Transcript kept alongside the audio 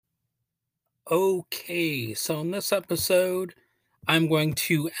Okay, so in this episode, I'm going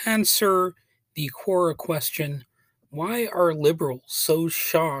to answer the core question: why are liberals so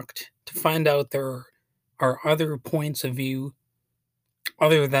shocked to find out there are other points of view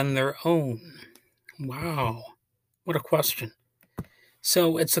other than their own? Wow, what a question.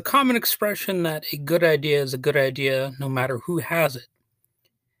 So, it's a common expression that a good idea is a good idea no matter who has it.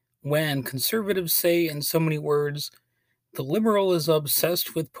 When conservatives say, in so many words, the liberal is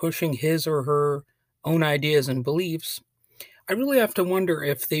obsessed with pushing his or her own ideas and beliefs, I really have to wonder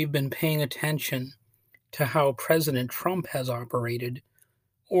if they've been paying attention to how President Trump has operated,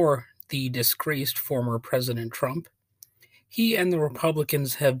 or the disgraced former President Trump. He and the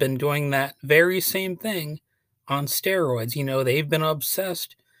Republicans have been doing that very same thing on steroids. They've been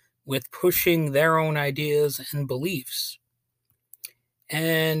obsessed with pushing their own ideas and beliefs.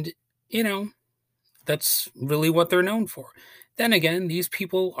 And, you know, that's really what they're known for. Then again, these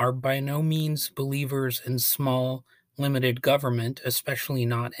people are by no means believers in small, limited government, especially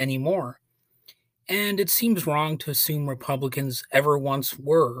not anymore. And it seems wrong to assume Republicans ever once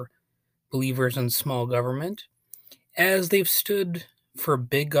were believers in small government, as they've stood for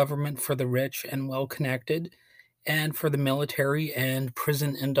big government for the rich and well connected, and for the military and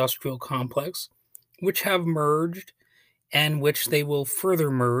prison industrial complex, which have merged and which they will further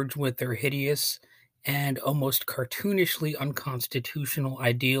merge with their hideous and almost cartoonishly unconstitutional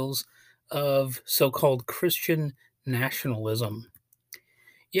ideals of so called Christian nationalism.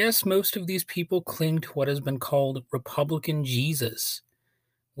 Yes, most of these people cling to what has been called Republican Jesus,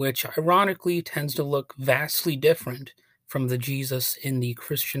 which ironically tends to look vastly different from the Jesus in the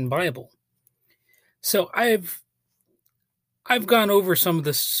Christian Bible. So I've gone over some of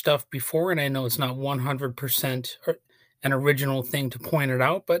this stuff before, and I know it's not 100% an original thing to point it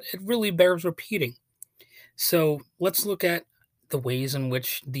out, but it really bears repeating. So let's look at the ways in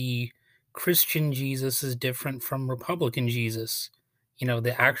which the Christian Jesus is different from Republican Jesus.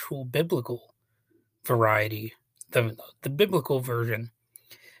 The actual biblical variety, the biblical version.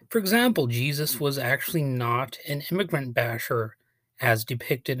 For example, Jesus was actually not an immigrant basher as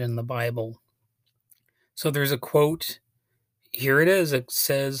depicted in the Bible. So there's a quote. Here it is. It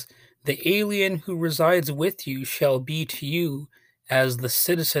says, "The alien who resides with you shall be to you as the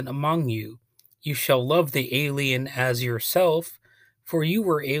citizen among you. You shall love the alien as yourself, for you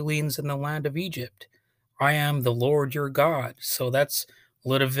were aliens in the land of Egypt. I am the Lord your God." So that's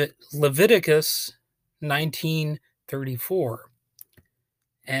Leviticus 19:34.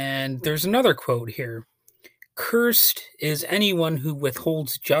 And there's another quote here. "Cursed is anyone who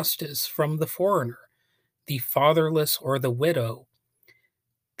withholds justice from the foreigner, the fatherless, or the widow.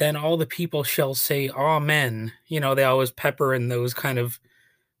 Then all the people shall say, Amen." They always pepper in those kind of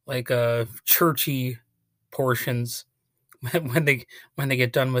like churchy portions when they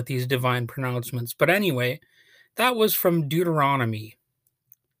get done with these divine pronouncements. But anyway, that was from Deuteronomy,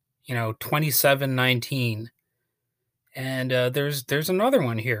 27:19. And there's another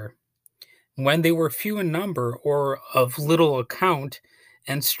one here. "When they were few in number or of little account,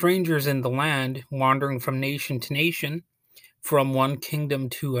 and strangers in the land, wandering from nation to nation, from one kingdom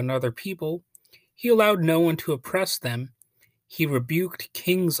to another people, he allowed no one to oppress them. He rebuked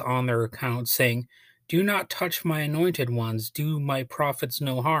kings on their account, saying, Do not touch my anointed ones, do my prophets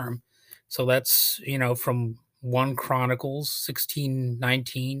no harm." So that's, from 1 Chronicles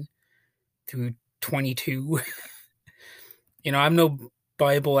 16:19 through 22. I'm no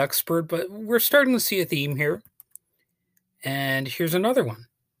Bible expert, but we're starting to see a theme here. And here's another one.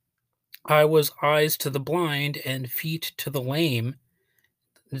 "I was eyes to the blind and feet to the lame."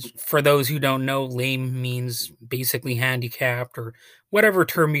 For those who don't know, lame means basically handicapped, or whatever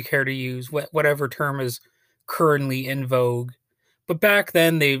term you care to use, whatever term is currently in vogue. But back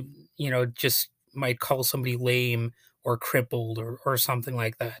then, they, just might call somebody lame or crippled or something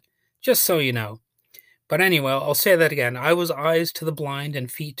like that, just so you know. But anyway, I'll say that again. "I was eyes to the blind and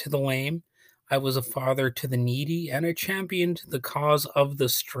feet to the lame. I was a father to the needy, and I championed the cause of the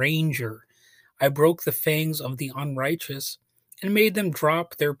stranger. I broke the fangs of the unrighteous and made them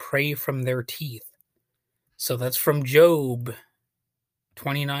drop their prey from their teeth." So that's from Job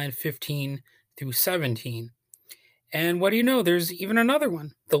 29:15 through 17. And what do you know? There's even another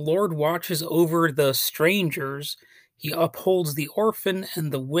one. "The Lord watches over the strangers. He upholds the orphan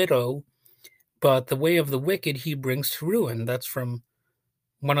and the widow, but the way of the wicked he brings to ruin." That's from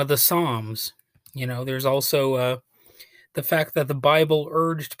one of the Psalms. There's also the fact that the Bible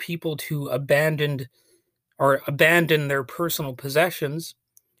urged people to abandon their personal possessions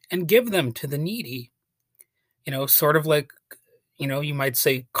and give them to the needy. Sort of like, you might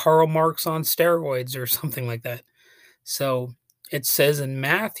say Karl Marx on steroids or something like that. So it says in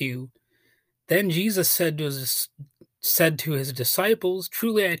Matthew Then Jesus said to his disciples,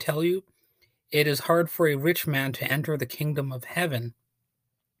 "Truly I tell you, it is hard for a rich man to enter the kingdom of heaven.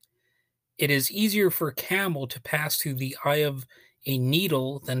 It is easier for a camel to pass through the eye of a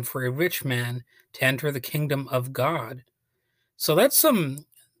needle than for a rich man to enter the kingdom of God." So that's some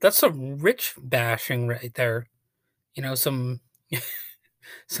rich bashing right there. Some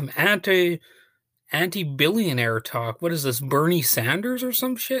some anti billionaire talk. What is this, Bernie Sanders or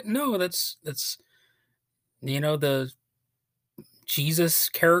some shit? No, that's the Jesus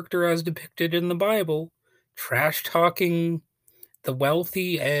character as depicted in the Bible, trash talking the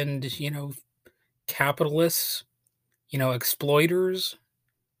wealthy and capitalists, exploiters,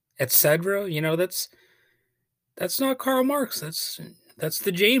 etc. That's not Karl Marx. That's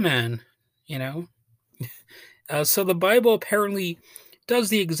the J man. You know. So the Bible apparently does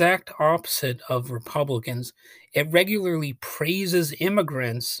the exact opposite of Republicans. It regularly praises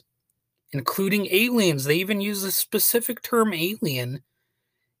immigrants, including aliens. They even use the specific term alien,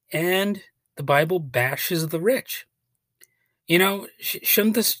 and the Bible bashes the rich.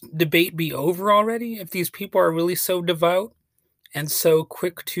 Shouldn't this debate be over already if these people are really so devout and so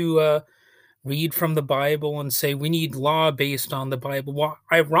quick to read from the Bible and say we need law based on the Bible? Well,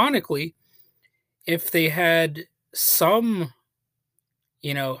 ironically, if they had some,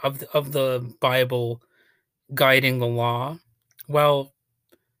 of the Bible guiding the law, well,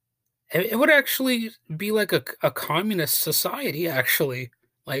 it would actually be like a communist society, actually.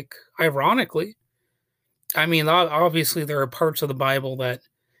 Like, ironically. I mean, obviously, there are parts of the Bible that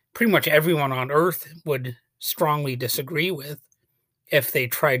pretty much everyone on earth would strongly disagree with if they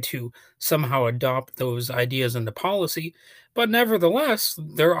tried to somehow adopt those ideas into policy. But nevertheless,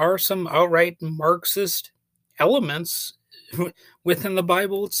 there are some outright Marxist elements within the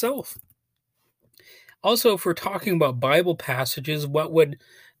Bible itself. Also, if we're talking about Bible passages, what would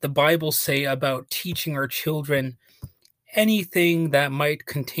the Bible say about teaching our children anything that might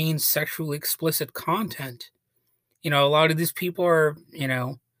contain sexually explicit content? A lot of these people are,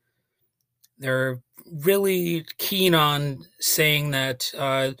 they're really keen on saying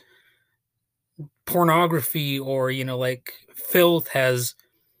that pornography or, like filth has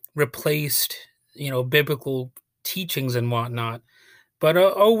replaced, biblical teachings and whatnot. But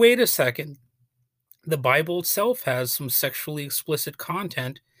oh, wait a second. The Bible itself has some sexually explicit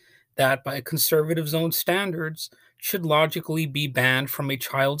content that, by conservatives' own standards, should logically be banned from a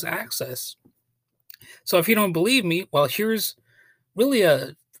child's access. So if you don't believe me, well, here's really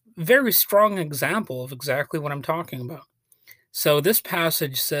a very strong example of exactly what I'm talking about. So this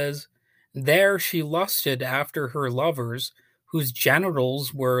passage says, "There she lusted after her lovers, whose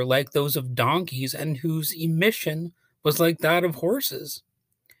genitals were like those of donkeys and whose emission was like that of horses."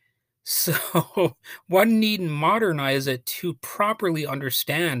 So one needn't modernize it to properly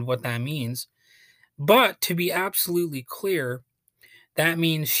understand what that means. But to be absolutely clear, that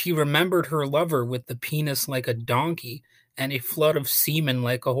means she remembered her lover with the penis like a donkey and a flood of semen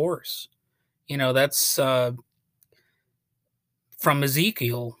like a horse. That's from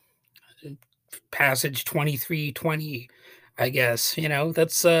Ezekiel, passage 23:20, I guess.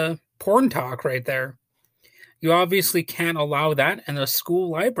 That's porn talk right there. You obviously can't allow that in a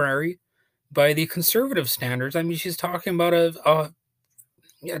school library by the conservative standards. I mean, she's talking about a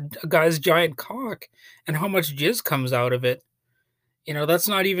guy's giant cock and how much jizz comes out of it. That's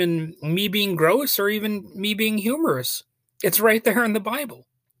not even me being gross or even me being humorous. It's right there in the Bible.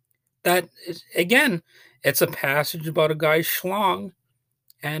 That is, again, it's a passage about a guy's schlong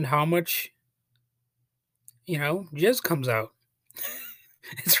and how much, jizz comes out.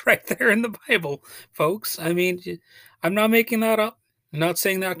 It's right there in the Bible, folks. I mean, I'm not making that up. I'm not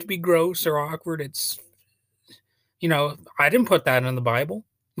saying that to be gross or awkward. It's, I didn't put that in the Bible.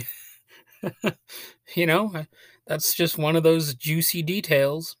 That's just one of those juicy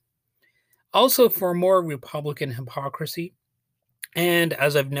details. Also, for more Republican hypocrisy, and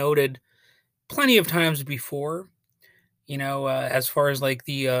as I've noted plenty of times before, as far as like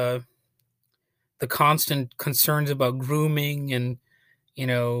the constant concerns about grooming and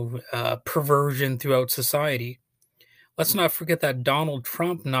perversion throughout society. Let's not forget that Donald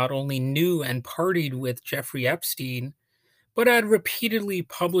Trump not only knew and partied with Jeffrey Epstein, but had repeatedly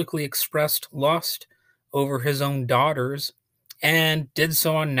publicly expressed lust over his own daughters and did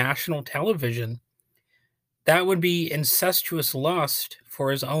so on national television. That would be incestuous lust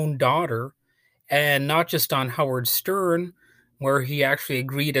for his own daughter, and not just on Howard Stern, where he actually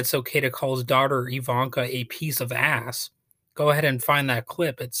agreed it's okay to call his daughter Ivanka a piece of ass. Go ahead and find that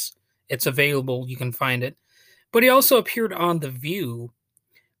clip. It's available. You can find it. But he also appeared on The View,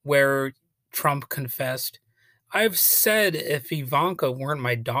 where Trump confessed, I've said if Ivanka weren't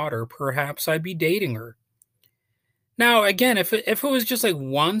my daughter, perhaps I'd be dating her. Now, again, if it was just like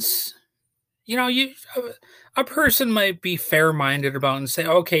once, a person might be fair-minded about and say,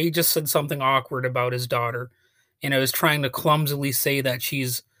 okay, he just said something awkward about his daughter. Is trying to clumsily say that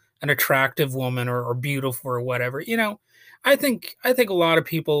she's an attractive woman or beautiful or whatever. I think a lot of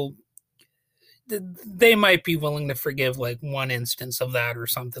people they might be willing to forgive like one instance of that or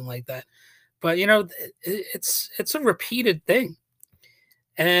something like that. But it's a repeated thing.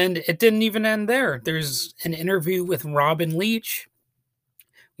 And it didn't even end there. There's an interview with Robin Leach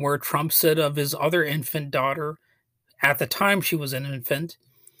where Trump said of his other infant daughter, at the time she was an infant,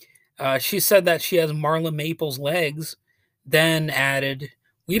 she said that she has Marla Maples' legs, then added,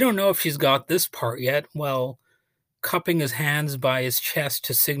 "We don't know if she's got this part yet," while cupping his hands by his chest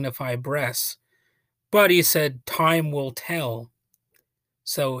to signify breasts. But he said, "Time will tell."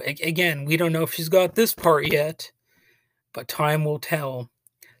 So again, we don't know if she's got this part yet, but time will tell.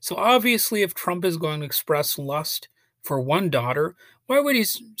 So obviously, if Trump is going to express lust for one daughter, why would he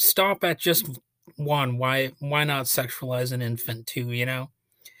stop at just one? Why not sexualize an infant too?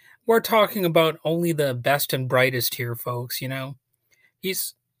 We're talking about only the best and brightest here, folks.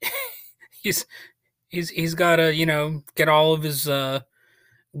 He's he's he's got to get all of his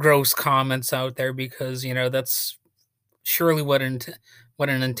gross comments out there because that's surely what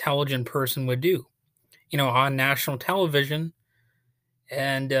an intelligent person would do. On national television,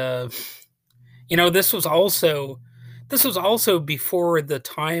 and this was also before the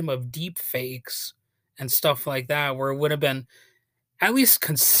time of deep fakes and stuff like that, where it would have been at least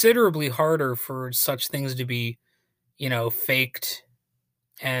considerably harder for such things to be faked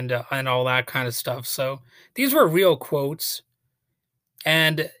and all that kind of stuff. So these were real quotes,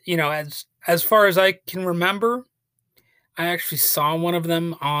 and as far as I can remember, I actually saw one of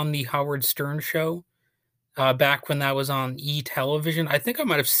them on the Howard Stern show back when that was on television. I think I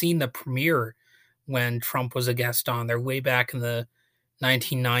might have seen the premiere when Trump was a guest on there way back in the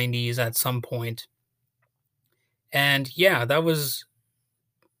 1990s at some point. And yeah, that was,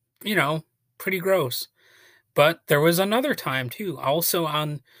 you know, pretty gross. But there was another time too, also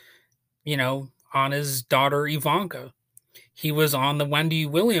on his daughter Ivanka. He was on the Wendy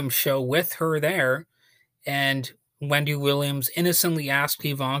Williams show with her there, and Wendy Williams innocently asked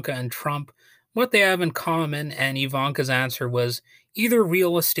Ivanka and Trump what they have in common, and Ivanka's answer was either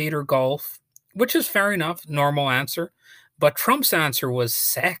real estate or golf, which is fair enough, normal answer. But Trump's answer was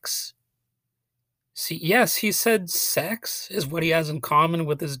sex. See, yes, he said sex is what he has in common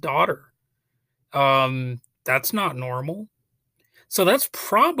with his daughter. That's not normal. So that's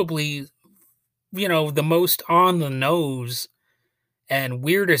probably, the most on the nose and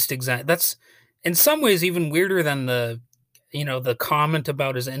weirdest example. That's in some ways even weirder than the comment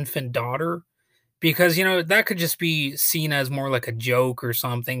about his infant daughter, because that could just be seen as more like a joke or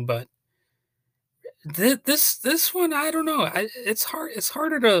something. But this one, I don't know. It's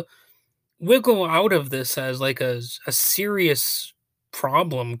harder to wiggle out of this as like a serious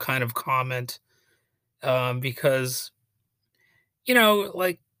problem kind of comment, because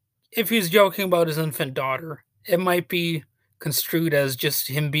like if he's joking about his infant daughter, it might be construed as just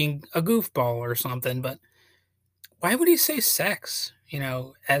him being a goofball or something. But why would he say sex,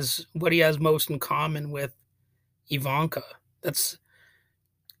 as what he has most in common with Ivanka? That's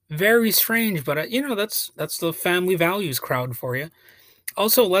very strange, but that's the family values crowd for you.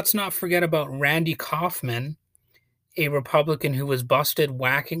 Also, let's not forget about Randy Kaufman, a Republican who was busted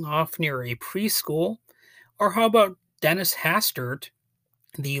whacking off near a preschool. Or how about Dennis Hastert,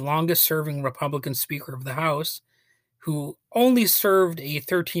 the longest serving Republican Speaker of the House, who only served a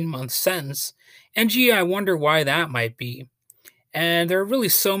 13-month sentence? And gee, I wonder why that might be. And there are really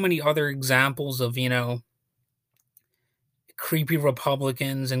so many other examples of, creepy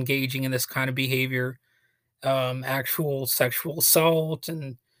Republicans engaging in this kind of behavior, actual sexual assault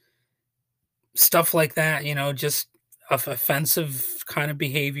and stuff like that, just offensive kind of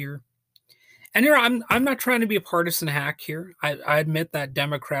behavior. And I'm not trying to be a partisan hack here. I admit that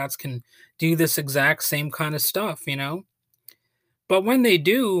Democrats can do this exact same kind of stuff, but when they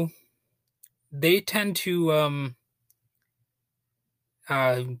do, they tend to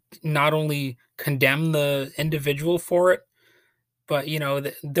uh, not only condemn the individual for it, but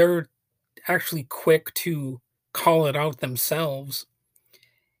they're actually quick to call it out themselves.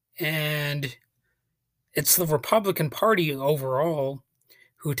 And it's the Republican Party overall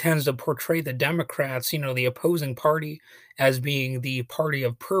who tends to portray the Democrats, the opposing party, as being the party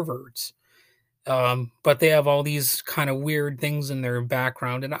of perverts. But they have all these kind of weird things in their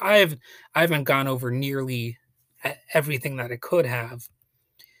background, and I haven't gone over nearly everything that I could have.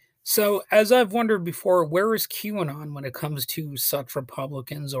 So, as I've wondered before, where is QAnon when it comes to such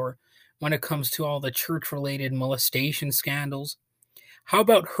Republicans or when it comes to all the church related molestation scandals? How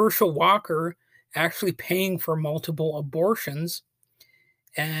about Herschel Walker actually paying for multiple abortions?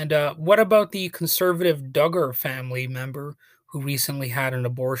 And what about the conservative Duggar family member who recently had an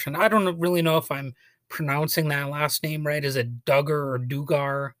abortion? I don't really know if I'm pronouncing that last name right. Is it Duggar or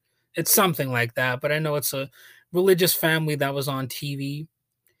Dugar? It's something like that, but I know it's a religious family that was on TV.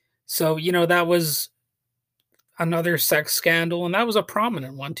 So, that was another sex scandal, and that was a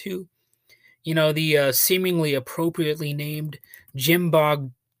prominent one too. The seemingly appropriately named Jim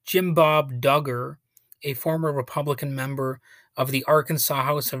Bob Jim Bob Duggar, a former Republican member of the Arkansas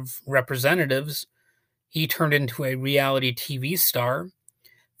House of Representatives, he turned into a reality TV star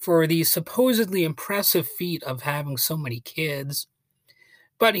for the supposedly impressive feat of having so many kids.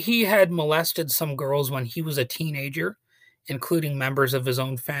 But he had molested some girls when he was a teenager, including members of his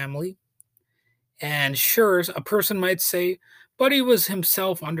own family. And sure, a person might say, but he was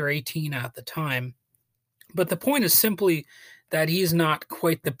himself under 18 at the time. But the point is simply that he's not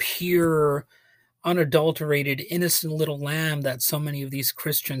quite the pure, unadulterated, innocent little lamb that so many of these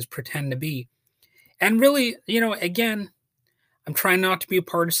Christians pretend to be. And really, again, I'm trying not to be a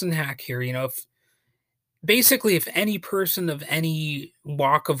partisan hack here. If any person of any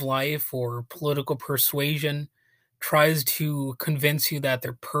walk of life or political persuasion tries to convince you that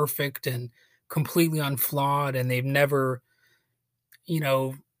they're perfect and completely unflawed and they've never, you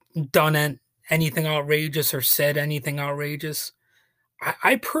know, done anything outrageous or said anything outrageous,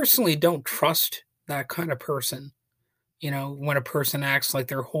 I personally don't trust that kind of person. When a person acts like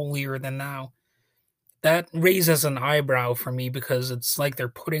they're holier than thou, that raises an eyebrow for me because it's like they're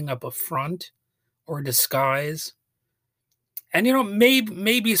putting up a front or a disguise. And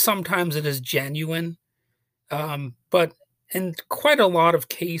maybe sometimes it is genuine, but in quite a lot of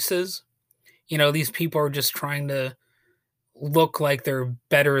cases, these people are just trying to look like they're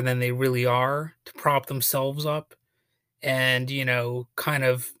better than they really are to prop themselves up and, kind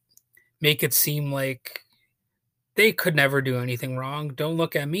of make it seem like they could never do anything wrong. Don't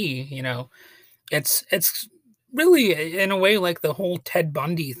look at me. It's really in a way like the whole Ted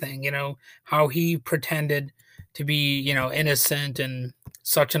Bundy thing, how he pretended to be, innocent and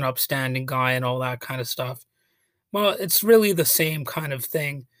such an upstanding guy and all that kind of stuff. Well, it's really the same kind of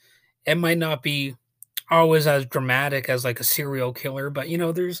thing. It might not be always as dramatic as like a serial killer, but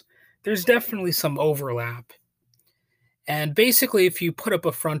there's definitely some overlap. And basically, if you put up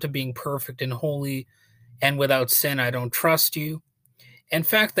a front of being perfect and holy and without sin, I don't trust you. In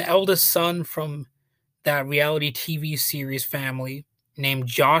fact, the eldest son from that reality TV series family, named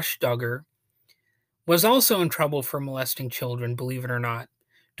Josh Duggar, was also in trouble for molesting children, believe it or not,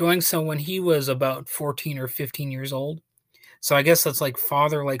 doing so when he was about 14 or 15 years old. So I guess that's like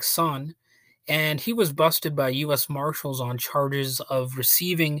father like son. And he was busted by U.S. Marshals on charges of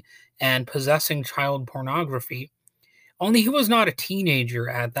receiving and possessing child pornography. Only he was not a teenager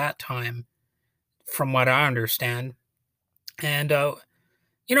at that time, from what I understand. And,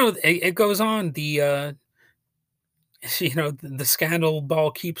 it goes on. The scandal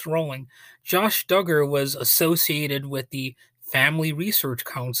ball keeps rolling. Josh Duggar was associated with the Family Research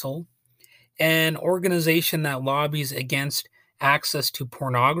Council, an organization that lobbies against access to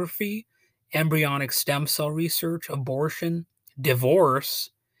pornography, embryonic stem cell research, abortion, divorce.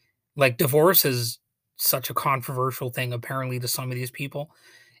 Like, divorce is such a controversial thing, apparently, to some of these people.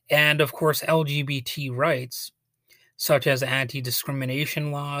 And, of course, LGBT rights, such as anti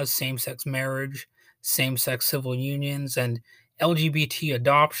discrimination laws, same sex marriage, same sex civil unions, and LGBT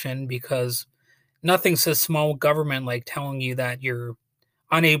adoption, because nothing says small government like telling you that you're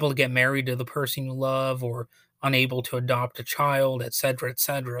unable to get married to the person you love or unable to adopt a child, etc.,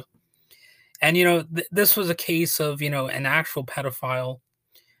 etc. And this was a case of an actual pedophile,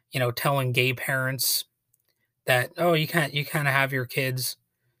 telling gay parents that, oh, you can't have your kids.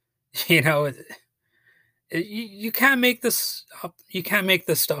 you know you can't make this up. You can't make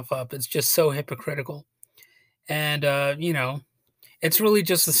this stuff up. It's just so hypocritical. And it's really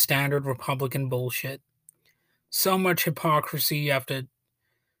just the standard Republican bullshit. So much hypocrisy.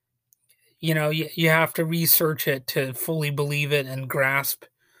 You have to research it to fully believe it and grasp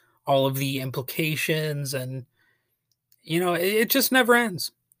all of the implications, and it just never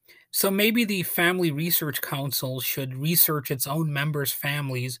ends. So maybe the Family Research Council should research its own members'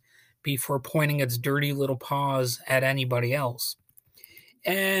 families before pointing its dirty little paws at anybody else.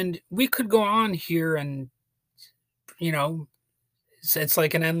 And we could go on here and, you know, it's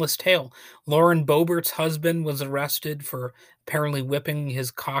like an endless tale. Lauren Boebert's husband was arrested for apparently whipping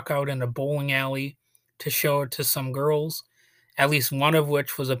his cock out in a bowling alley to show it to some girls. at least one of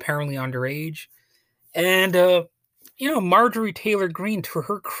which was apparently underage. And Marjorie Taylor Greene, to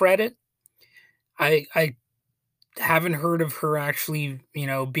her credit, I haven't heard of her actually,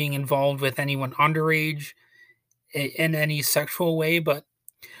 being involved with anyone underage in any sexual way. But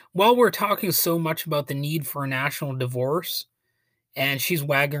while we're talking so much about the need for a national divorce, and she's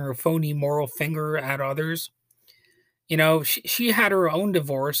wagging her phony moral finger at others, she had her own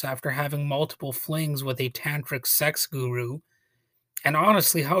divorce after having multiple flings with a tantric sex guru. And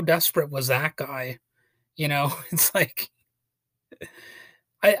honestly, how desperate was that guy? It's like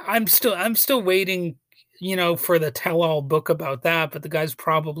I'm still waiting, for the tell-all book about that, but the guy's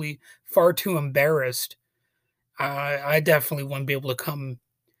probably far too embarrassed. I definitely wouldn't be able to come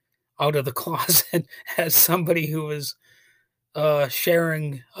out of the closet as somebody who was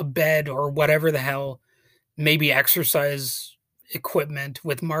sharing a bed or whatever the hell, maybe exercise equipment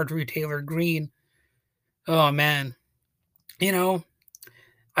with Marjorie Taylor Greene. Oh man, you know,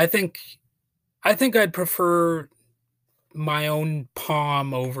 I think I think I'd prefer my own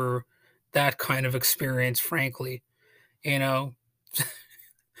palm over that kind of experience, frankly. You know,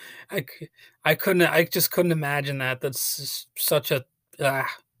 I, c- I just couldn't imagine that. That's such a,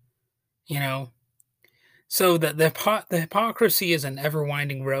 ah, you know. So the hypocrisy is an ever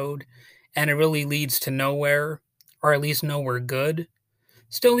winding road, and it really leads to nowhere, or at least nowhere good.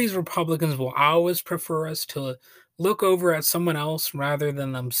 Still, these Republicans will always prefer us to look over at someone else rather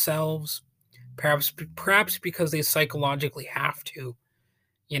than themselves. Perhaps because they psychologically have to,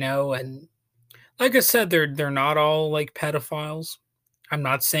 and like I said, they're not all like pedophiles. I'm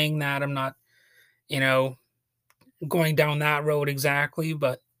not saying that. I'm not, you know, going down that road exactly,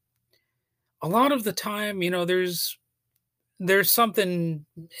 but a lot of the time, there's something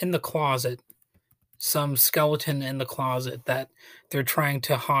in the closet, some skeleton in the closet that they're trying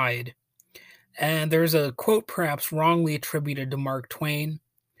to hide. And there's a quote perhaps wrongly attributed to Mark Twain.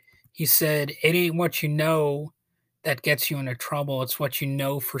 He said, "It ain't what you know that gets you into trouble, it's what you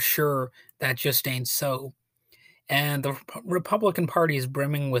know for sure that just ain't so." And the Republican Party is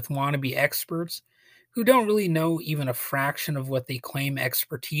brimming with wannabe experts who don't really know even a fraction of what they claim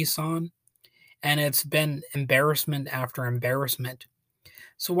expertise on. And it's been embarrassment after embarrassment.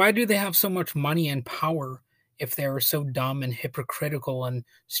 So, why do they have so much money and power if they are so dumb and hypocritical and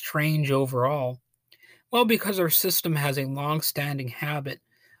strange overall? Well, because our system has a long standing habit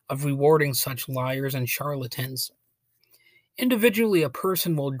of rewarding such liars and charlatans. Individually, a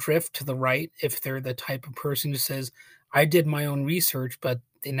person will drift to the right if they're the type of person who says, I did my own research, but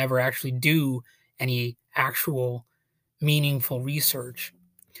they never actually do any actual meaningful research.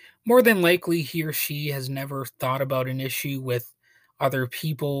 More than likely, he or she has never thought about an issue with other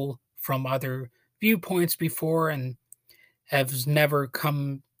people from other viewpoints before and has never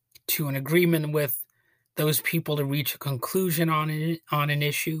come to an agreement with those people to reach a conclusion on an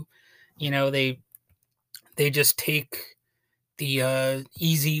issue. They just take the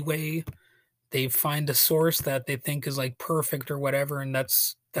easy way. They find a source that they think is like perfect or whatever, and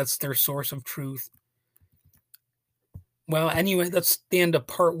that's their source of truth. Well, anyway, that's the end of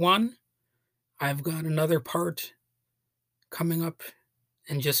part one. I've got another part coming up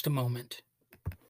in just a moment.